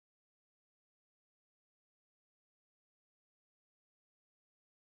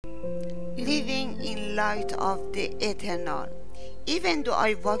living in light of the eternal. Even though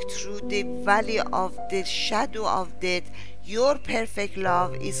I walk through the valley of the shadow of death, your perfect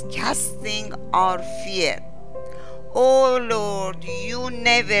love is casting our fear. Oh Lord, you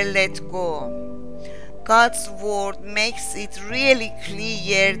never let go. God's word makes it really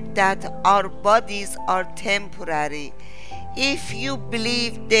clear that our bodies are temporary. If you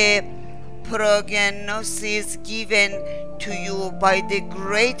believe the prognosis given to you by the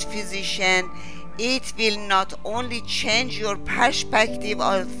great physician, it will not only change your perspective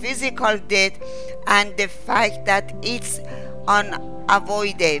of physical death and the fact that it's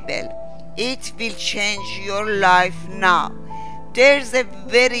unavoidable, it will change your life now. There's a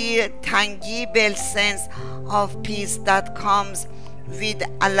very tangible sense of peace that comes with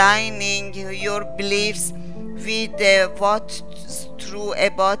aligning your beliefs with what's true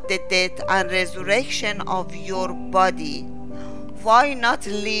about the death and resurrection of your body. Why not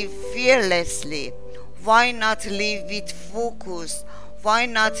live fearlessly? Why not live with focus? Why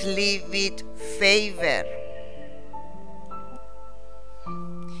not live with favor?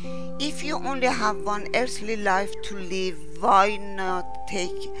 If you only have one earthly life to live, why not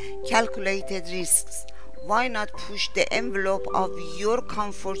take calculated risks? Why not push the envelope of your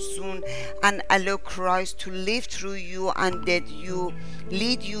comfort zone and allow Christ to live through you and that you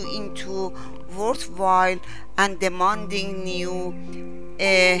lead you into worthwhile and demanding new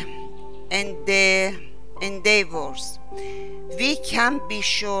endeavors? We can be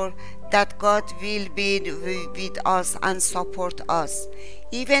sure that God will be with us and support us.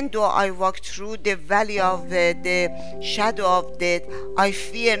 Even though I walk through the valley of the shadow of death, I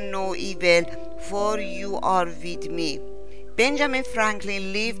fear no evil, for you are with me. Benjamin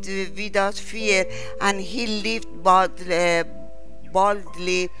Franklin lived without fear, and he lived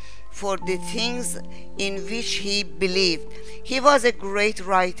boldly for the things in which he believed. He was a great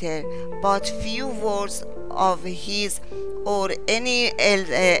writer, but few words of his or any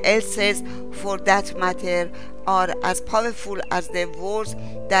else's for that matter are as powerful as the words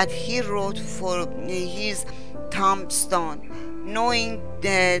that he wrote for his tombstone, knowing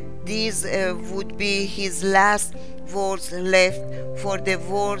that these would be his last words left for the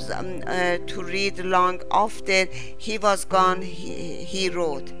words to read long after he was gone. He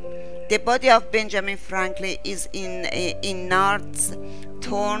wrote, "The body of Benjamin Franklin is in knots,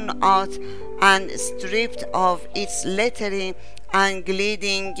 torn out and stripped of its lettering and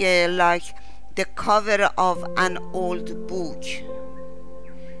gliding like the cover of an old book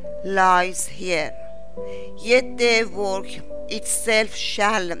lies here. Yet the work itself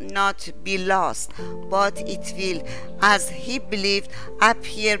shall not be lost, but it will, as he believed,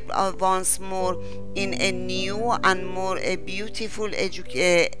 appear once more in a new and more beautiful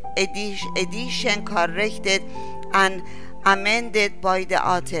edition, corrected and amended by the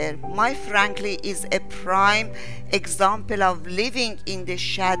author. My Franklin is a prime example of living in the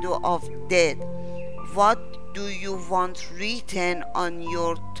shadow of death. What do you want written on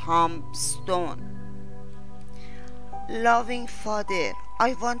your tombstone?" Loving Father,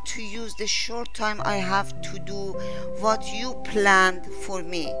 I want to use the short time I have to do what you planned for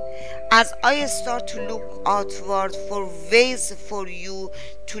me. As I start to look outward for ways for you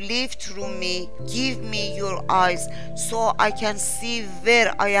to live through me, give me your eyes so I can see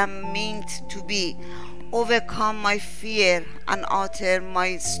where I am meant to be, overcome my fear, and alter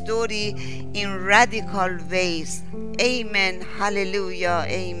my story in radical ways. Amen. Hallelujah.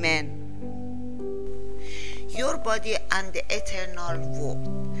 Amen. Your body and the eternal world.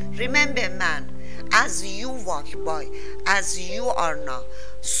 Remember, man, as you walk by, as you are now,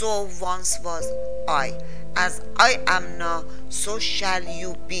 so once was I. As I am now, so shall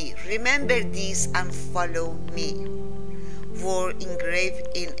you be. Remember this and follow me. Were engraved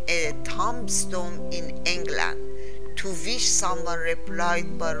in a tombstone in England, to which someone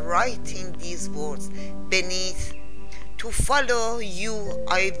replied by writing these words beneath: "To follow you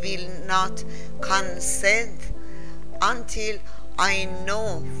I will not consent until I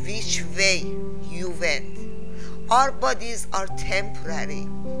know which way you went." Our bodies are temporary.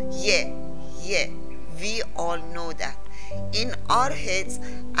 Yeah, we all know that. In our heads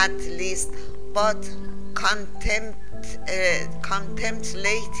at least, but contemplating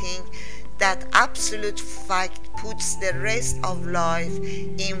that absolute fact puts the rest of life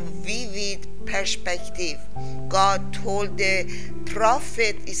in vivid perspective. God told the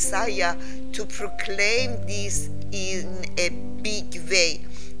prophet Isaiah to proclaim this in a big way,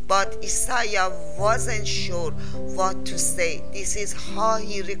 but Isaiah wasn't sure what to say. This is how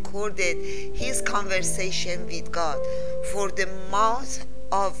he recorded his conversation with God. "For the mouth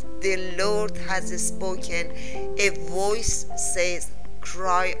of the Lord has spoken, a voice says,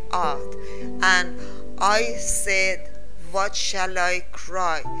 cry out. And I said, what shall I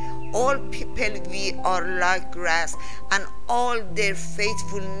cry? All people we are like grass, and all their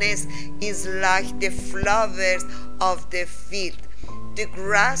faithfulness is like the flowers of the field. The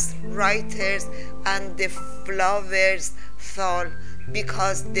grass withers and the flowers fall,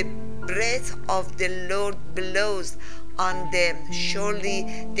 because the breath of the Lord blows on them. Surely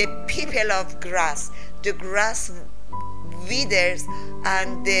the people of grass, the grass withers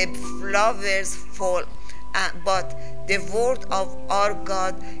and the flowers fall, but the word of our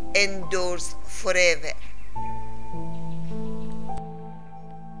God endures forever.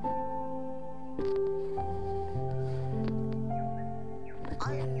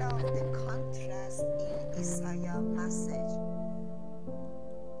 I love the contrast in Isaiah's message.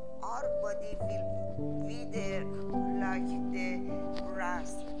 Our body will wither like the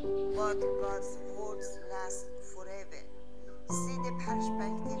grass, but God's words last forever. See the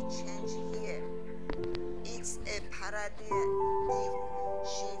perspective change here. It's a paradigm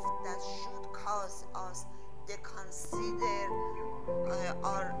shift that should cause us to consider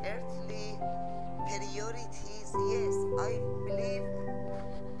our earthly priorities. Yes, I believe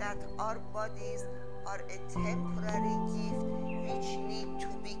that our bodies are a temporary gift which need to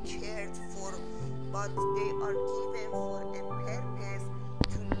be cared for, but they are given for a purpose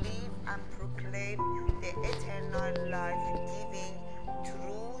to live and proclaim the eternal life-giving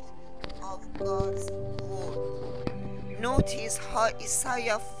truth of God's word. Notice how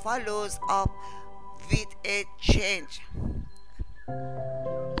Isaiah follows up with a change.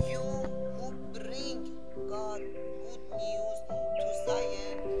 You who bring God good news to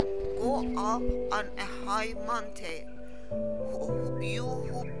Zion, go up on a high mountain. You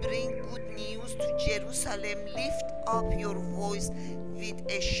who bring good news to Jerusalem, lift up your voice with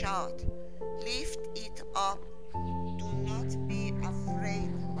a shout. Lift it up. Do not be afraid.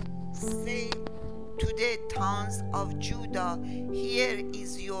 Say to the towns of Judah, here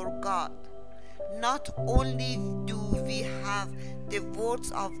is your God. Not only do we have the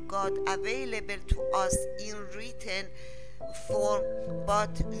words of God available to us in written form,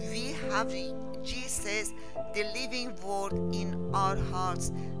 but we have Jesus, the living word, in our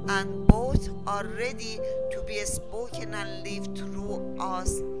hearts, and both are ready to be spoken and lived through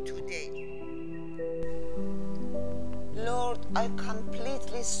us today. Lord, I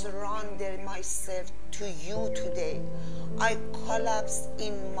completely surrender myself to you today. I collapse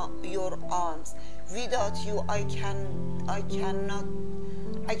in your arms. Without you, I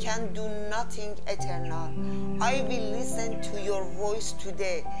can do nothing eternal. I will listen to your voice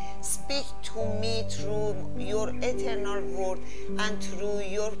today. Speak to me through your eternal word and through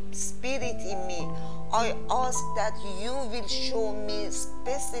your spirit in me. I ask that you will show me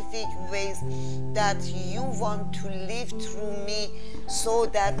specific ways that you want to live through me, so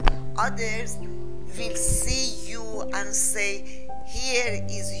that others will see you and say, here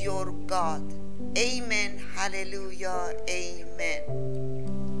is your God. Amen. Hallelujah. Amen.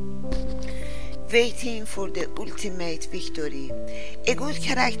 Waiting for the ultimate victory. A good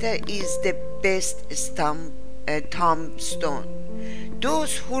character is the best tombstone.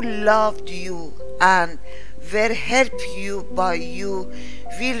 Those who loved you and were helped you by you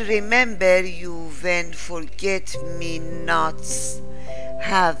will remember you when forget-me-nots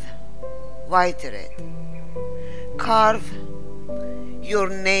have withered. Carve your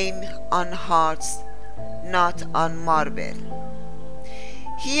name on hearts, not on marble.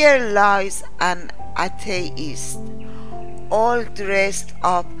 Here lies an atheist, all dressed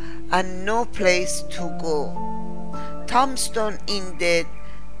up and no place to go. Tombstone in the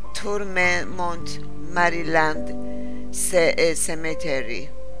Turmont, Maryland cemetery.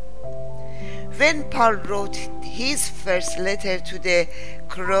 When Paul wrote his first letter to the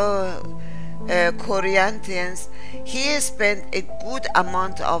Corinthians, he spent a good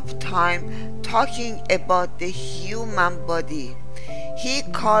amount of time talking about the human body. He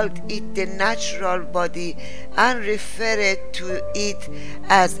called it the natural body and referred to it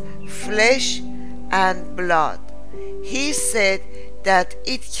as flesh and blood. He said that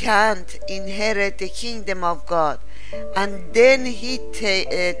it can't inherit the kingdom of God. And then he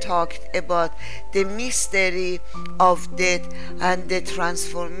talked about the mystery of death and the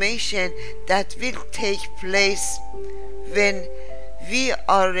transformation that will take place when we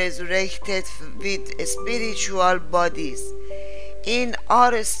are resurrected with spiritual bodies. In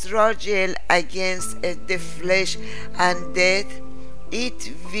our struggle against the flesh and death,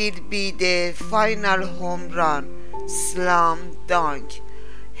 it will be the final home run, slam dunk,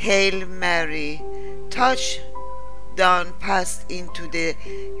 Hail Mary, touchdown pass into the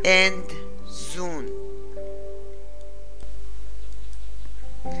end zone.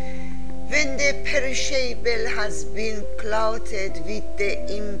 When the perishable has been clothed with the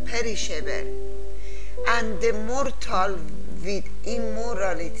imperishable, and the mortal with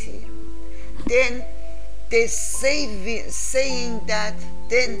immorality, then the saying that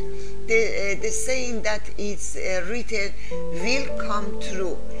it's written will come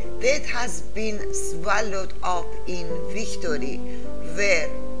true. Death has been swallowed up in victory. Where,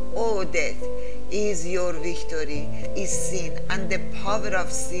 O death, is your victory? Is sin, and the power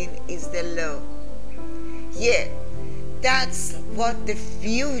of sin is the law. Yeah, that's what the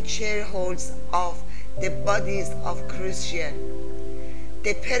future holds of the bodies of Christians.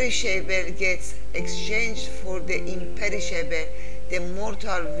 The perishable gets exchanged for the imperishable, the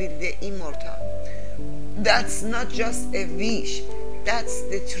mortal with the immortal. That's not just a wish, that's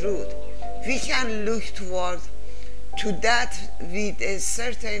the truth. We can look toward to that with a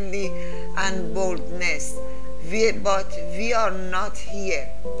certainty and boldness, but we are not here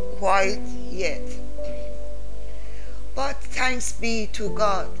quite yet. But thanks be to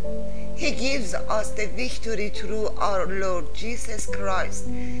God, He gives us the victory through our Lord Jesus Christ.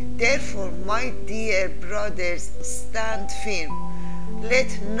 Therefore, my dear brothers, stand firm.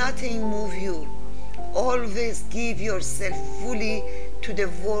 Let nothing move you. Always give yourself fully to the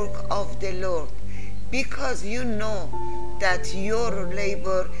work of the Lord, because you know that your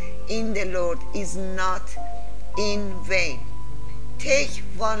labor in the Lord is not in vain. Take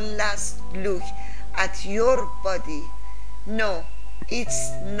one last look at your body. No,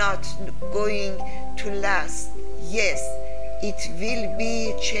 it's not going to last. Yes, it will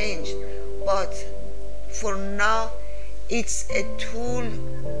be changed, but for now, it's a tool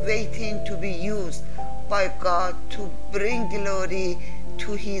waiting to be used by God to bring glory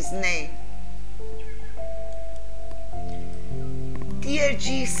to His name. Dear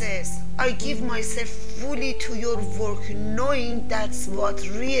Jesus, I give myself fully to your work, knowing that's what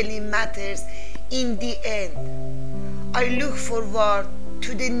really matters in the end. I look forward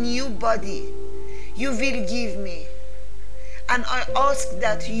to the new body you will give me, and I ask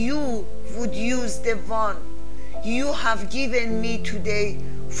that you would use the one you have given me today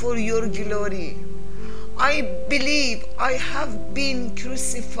for your glory. I believe I have been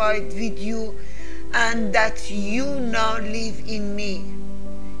crucified with you, and that you now live in me.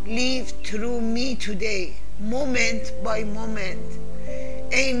 Live through me today, moment by moment.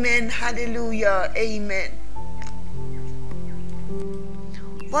 Amen. Hallelujah. Amen.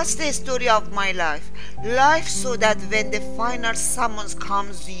 What's the story of my life? Life so that when the final summons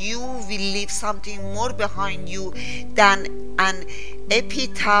comes, you will leave something more behind you than an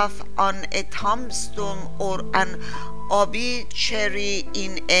epitaph on a tombstone or an obituary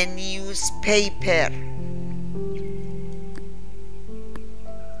in a newspaper.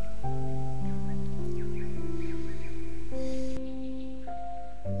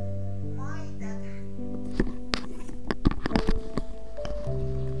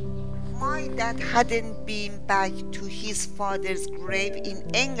 My dad hadn't been back to his father's grave in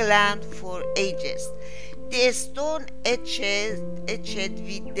England for ages. The stone etched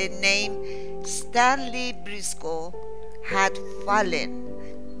with the name Stanley Briscoe had fallen.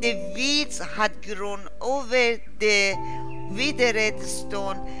 The weeds had grown over the withered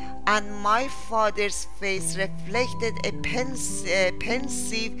stone, and my father's face reflected a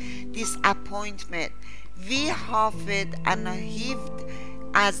pensive disappointment. We huffed and heaved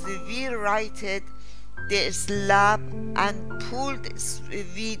as we righted the slab and pulled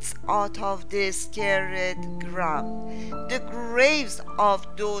weeds out of the scarred ground. The graves of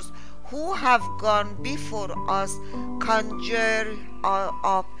those who have gone before us conjure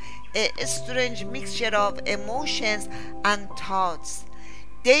up a strange mixture of emotions and thoughts.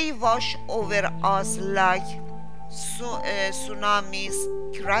 They wash over us like tsunamis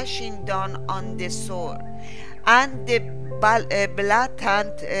crashing down on the shore, and the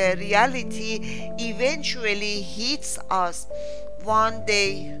blatant reality eventually hits us. One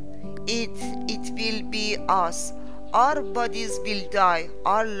day it will be us. Our bodies will die,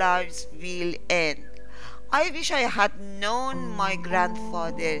 our lives will end. I wish I had known my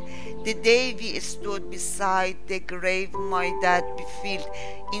grandfather the day we stood beside the grave. My dad filled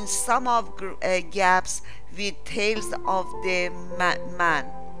in some of gaps with tales of the man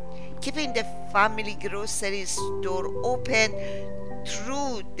keeping the family grocery store open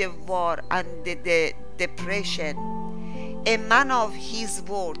through the war and the depression. A man of his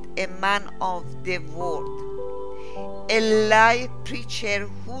word, a man of the word. A live preacher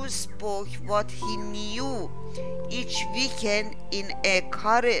who spoke what he knew each weekend in a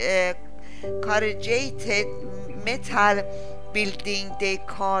corrugated metal building they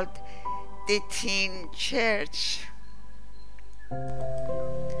called the Teen Church.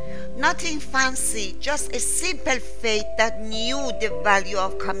 Nothing fancy, just a simple faith that knew the value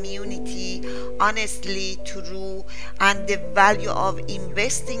of community, honestly true, and the value of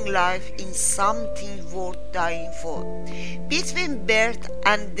investing life in something worth dying for. Between birth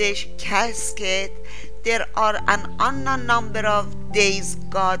and the casket, there are an unknown number of days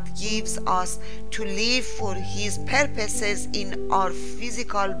God gives us to live for His purposes in our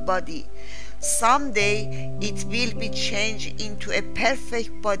physical body. Someday it will be changed into a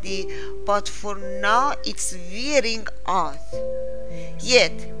perfect body, but for now it's wearing out.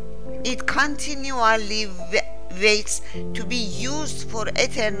 Yet it continually waits to be used for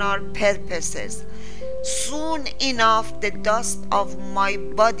eternal purposes. Soon enough, the dust of my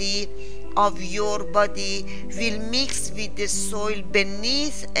body, of your body, will mix with the soil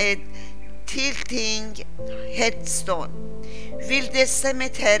beneath a tilting headstone. Will the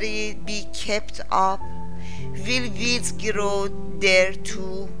cemetery be kept up? Will weeds grow there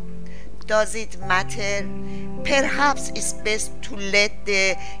too? Does it matter? Perhaps it's best to let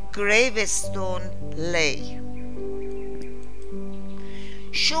the gravestone lay.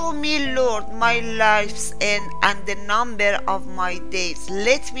 Show me, Lord, my life's end and the number of my days.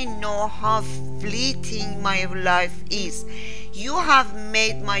 Let me know how fleeting my life is. You have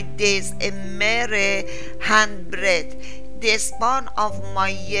made my days a mere handbreadth. The span of my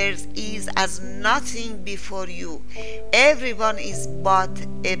years is as nothing before you. Everyone is but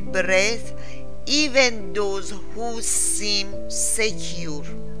a breath, even those who seem secure.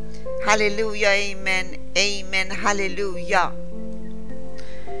 Hallelujah, amen, amen, hallelujah.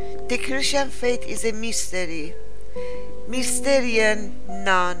 The Christian faith is a mystery, Mysterion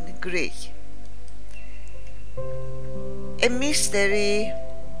non Greek. A mystery,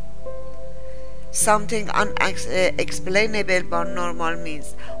 something unexplainable by normal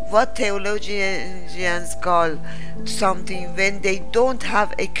means. What theologians call something when they don't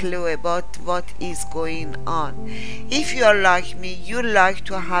have a clue about what is going on. If you are like me, you like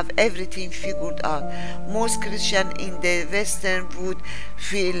to have everything figured out. Most Christians in the Western would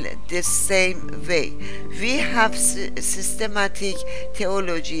feel the same way. We have systematic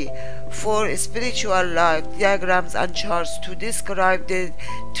theology for spiritual life, diagrams and charts to describe the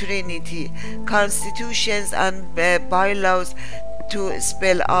Trinity, constitutions and bylaws to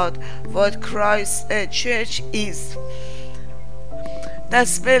spell out what Christ's church is.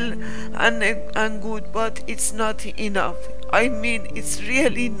 That's well and good, but it's not enough. I mean, it's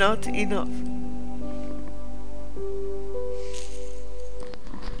really not enough.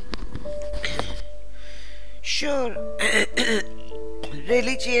 Sure,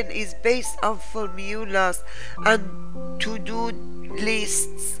 religion is based on formulas and to-do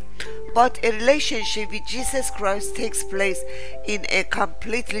lists, but a relationship with Jesus Christ takes place in a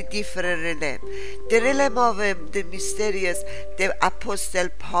completely different realm. The realm of the mysterious. The Apostle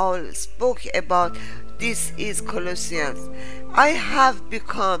Paul spoke about this is Colossians. I have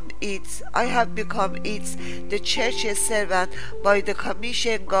become its, the church's servant by the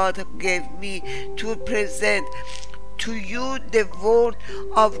commission God gave me to present to you the word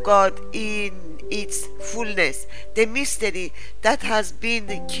of God in its fullness, the mystery that has been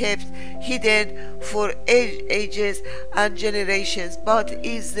kept hidden for ages and generations, but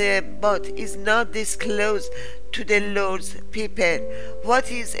is not disclosed to the Lord's people. What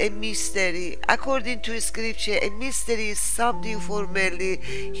is a mystery? According to Scripture, a mystery is something formerly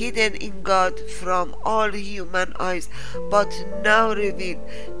hidden in God from all human eyes, but now revealed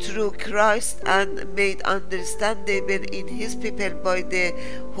through Christ and made understandable in His people by the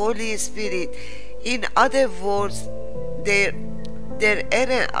Holy Spirit. In other words, there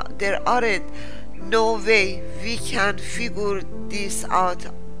aren't no way we can figure this out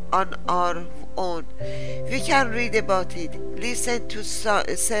on our own. We can read about it, listen to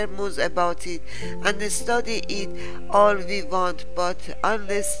sermons about it, and study it all we want, but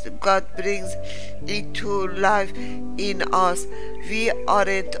unless God brings it to life in us, we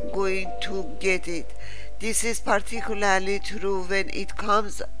aren't going to get it. This is particularly true when it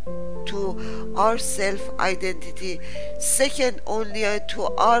comes to our self-identity, second only to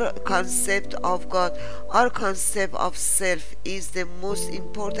our concept of God. Our concept of self is the most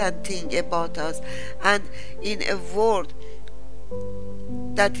important thing about us, and in a world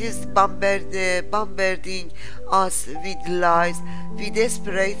that is bombarding us with lies, we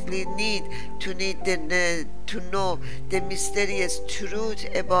desperately need to know the mysterious truth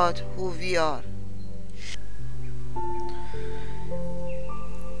about who we are.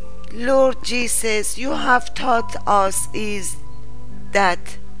 Lord Jesus, you have taught us is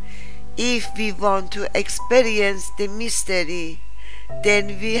that if we want to experience the mystery,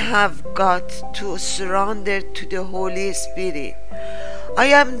 then we have got to surrender to the Holy Spirit. I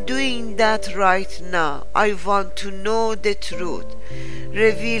am doing that right now. I want to know the truth.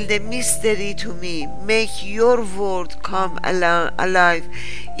 Reveal the mystery to me. Make your word come alive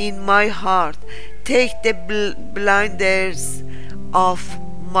in my heart. Take the blinders off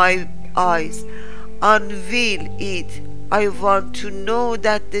my eyes. Unveil it. I want to know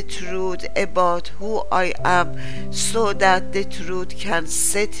that the truth about who I am, so that the truth can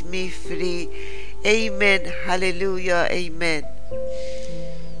set me free. Amen. Hallelujah. Amen.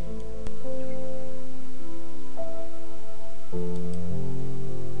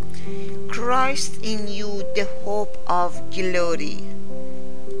 Christ in you, the hope of glory.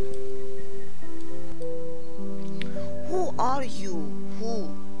 Who are you?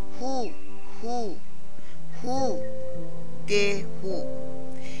 Who? The who.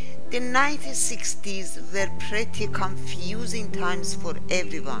 The 1960s were pretty confusing times for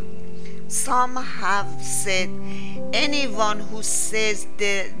everyone. Some have said anyone who says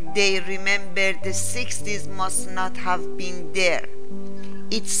that they remember the 60s must not have been there.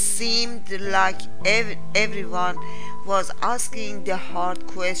 It seemed like everyone was asking the hard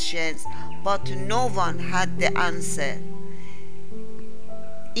questions, but no one had the answer.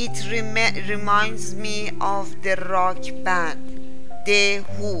 It reminds me of the rock band, The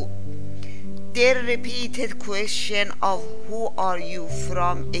Who. Their repeated question of who are you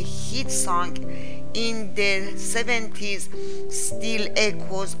from a hit song in the 70s still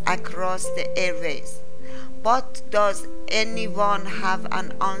echoes across the airways. But does anyone have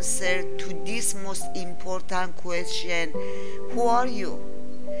an answer to this most important question? Who are you?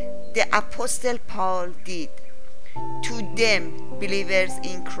 The Apostle Paul did. To them, believers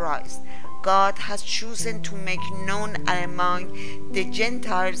in Christ, God has chosen to make known among the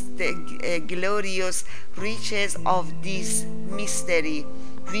Gentiles the glorious riches of this mystery,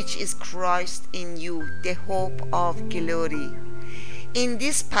 which is Christ in you, the hope of glory. In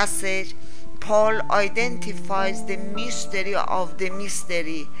this passage, Paul identifies the mystery of the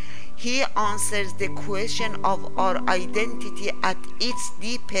mystery. He answers the question of our identity at its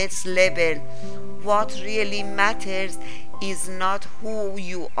deepest level. What really matters is not who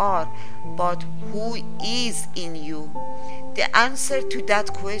you are, but who is in you. The answer to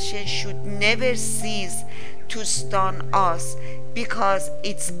that question should never cease to stun us, because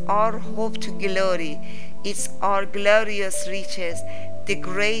it's our hope to glory. It's our glorious riches, the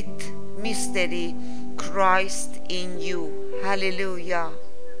great mystery, Christ in you. Hallelujah.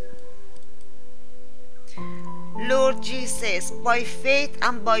 Lord Jesus, by faith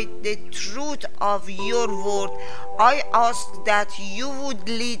and by the truth of your word, I ask that you would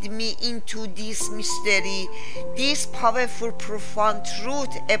lead me into this mystery, this powerful, profound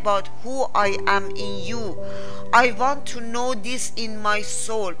truth about who I am in you. I want to know this in my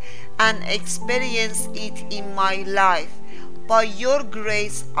soul and experience it in my life. By your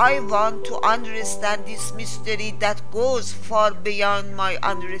grace, I want to understand this mystery that goes far beyond my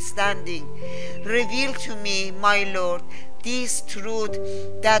understanding. Reveal to me, my Lord, this truth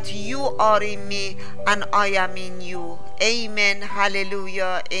that you are in me and I am in you. Amen.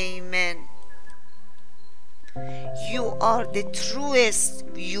 Hallelujah. Amen. You are the truest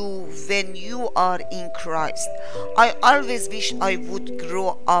you when you are in Christ. I always wish I would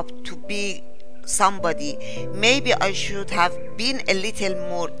grow up to be somebody. Maybe I should have been a little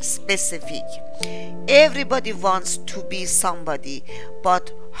more specific. Everybody wants to be somebody,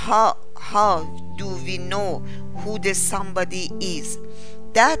 but how do we know who the somebody is?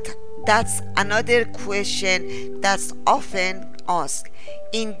 That's another question that's often asked.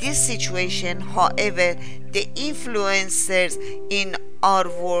 In this situation, however, the influencers in our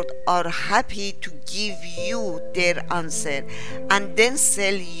world are happy to give you their answer and then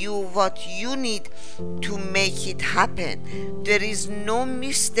sell you what you need to make it happen. There is no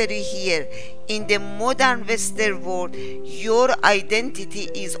mystery here. In the modern Western world, your identity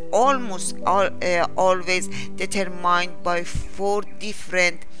is almost always determined by 4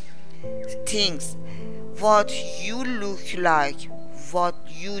 different things: what you look like, what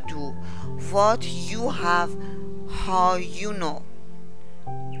you do, what you have, how you know.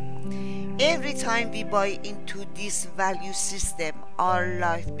 Every time we buy into this value system, our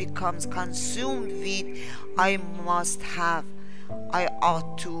life becomes consumed with I must have, I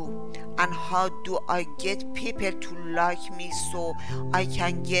ought to, and how do I get people to like me so I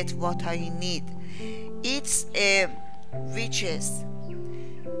can get what I need. It's a vicious,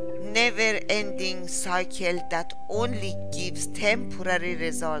 never-ending cycle that only gives temporary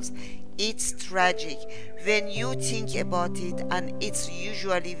results. It's tragic when you think about it, and it's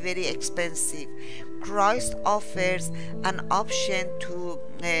usually very expensive. Christ offers an option to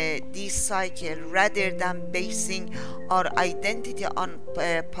this cycle rather than basing our identity on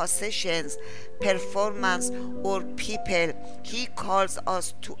possessions, performance, or people. He calls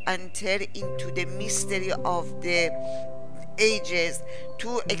us to enter into the mystery of the ages,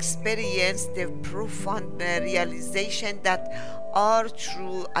 to experience the profound realization that our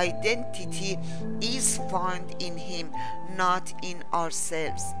true identity is found in Him, not in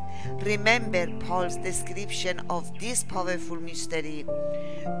ourselves. Remember Paul's description of this powerful mystery.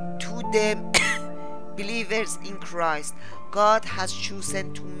 To them believers in Christ, God has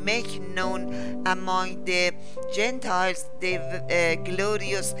chosen to make known among the Gentiles the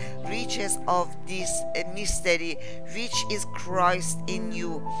glorious riches of this mystery, which is Christ in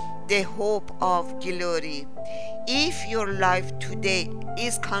you, the hope of glory. If your life today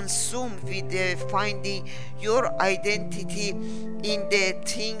is consumed with finding your identity in the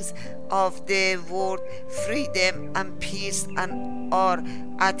things of the world, freedom and peace are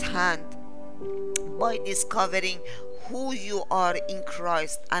at hand. By discovering who you are in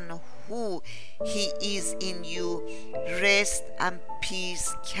Christ and who He is in you, rest and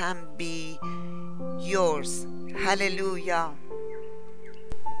peace can be yours. Hallelujah.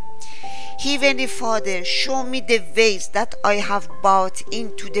 Heavenly Father, show me the ways that I have bought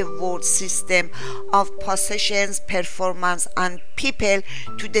into the world system of possessions, performance, and people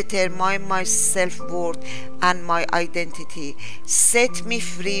to determine my self-worth and my identity. Set me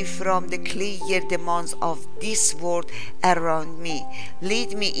free from the clear demands of this world around me.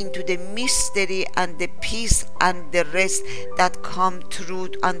 Lead me into the mystery and the peace and the rest that come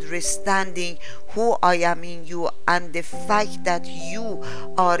through understanding who I am in you and the fact that you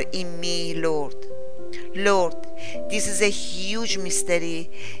are in me, Lord. Lord, this is a huge mystery.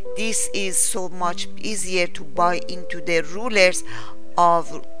 This is so much easier to buy into the rules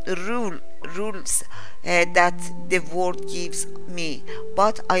that the world gives me.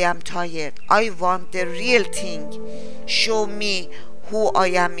 But I am tired. I want the real thing. Show me who I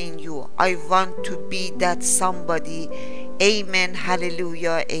am in you. I want to be that somebody. Amen.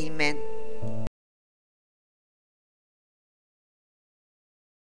 Hallelujah. Amen.